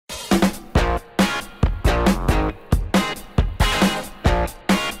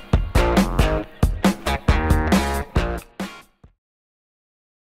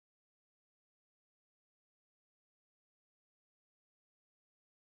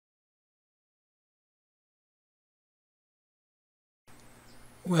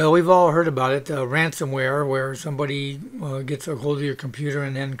Well, we've all heard about it, ransomware, where somebody gets a hold of your computer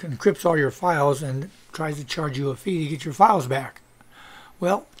and then encrypts all your files and tries to charge you a fee to get your files back.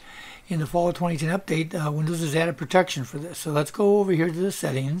 Well, in the fall of 2010 update, Windows has added protection for this. So let's go over here to the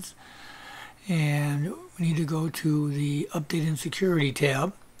settings, and we need to go to the Update and Security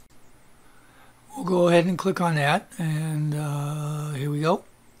tab. We'll go ahead and click on that, and here we go.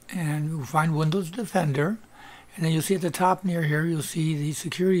 And we'll find Windows Defender. And then you'll see at the top near here, you'll see the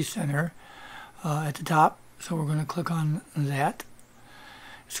Security Center at the top. So we're going to click on that.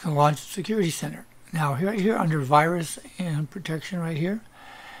 It's going to launch the Security Center. Now, right here under Virus and Protection right here,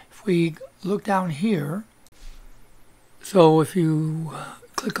 if we look down here, so if you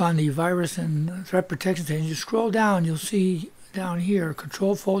click on the Virus and Threat Protection Center, and you scroll down, you'll see down here,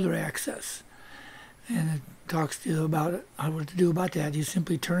 Control Folder Access. And it talks to you about what to do about that. You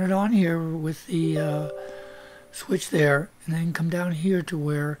simply turn it on here with the switch there, and then come down here to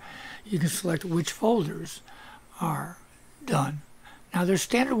where you can select which folders are done. Now there's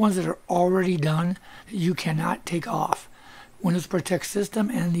standard ones that are already done that you cannot take off. Windows Protect System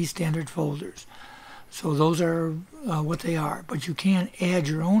and these standard folders. So those are what they are. But you can add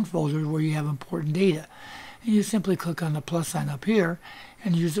your own folders where you have important data. And you simply click on the plus sign up here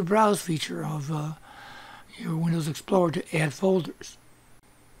and use the browse feature of your Windows Explorer to add folders.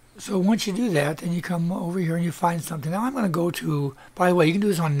 So once you do that, then you come over here and you find something. Now I'm going to go to, by the way, you can do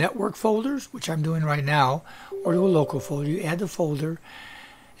this on network folders, which I'm doing right now, or to a local folder. You add the folder,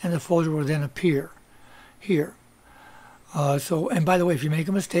 and the folder will then appear here. And by the way, if you make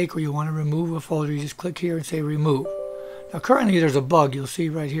a mistake or you want to remove a folder, you just click here and say remove. Now currently there's a bug. You'll see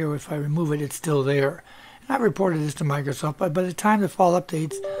right here, if I remove it, it's still there. And I reported this to Microsoft, but by the time the fall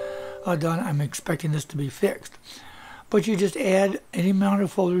update's done, I'm expecting this to be fixed. But you just add any amount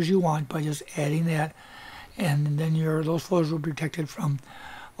of folders you want by just adding that, and then those folders will be protected from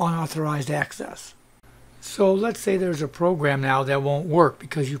unauthorized access. So let's say there's a program now that won't work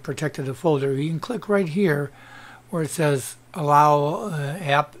because you've protected a folder. You can click right here where it says allow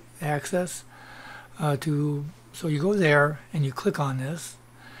app access so you go there and you click on this,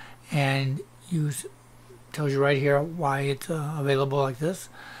 and tells you right here why it's available like this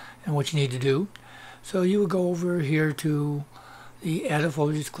and what you need to do. So you would go over here to the add a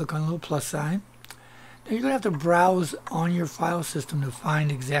folder, just click on the little plus sign. Now you're going to have to browse on your file system to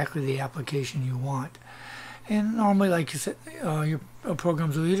find exactly the application you want. And normally, like you said, your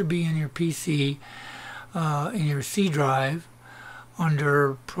programs will either be in your PC, in your C drive,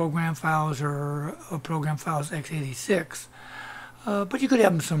 under Program Files or Program Files x86, but you could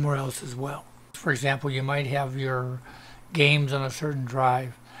have them somewhere else as well. For example, you might have your games on a certain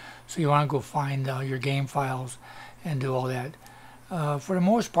drive. So you want to go find your game files and do all that. For the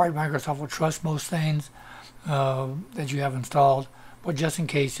most part, Microsoft will trust most things that you have installed, but just in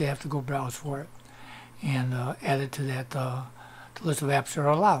case, you have to go browse for it and add it to that the list of apps that are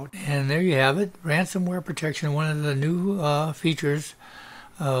allowed. And there you have it, ransomware protection, one of the new features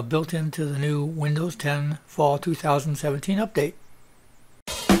built into the new Windows 10 Fall 2017 update.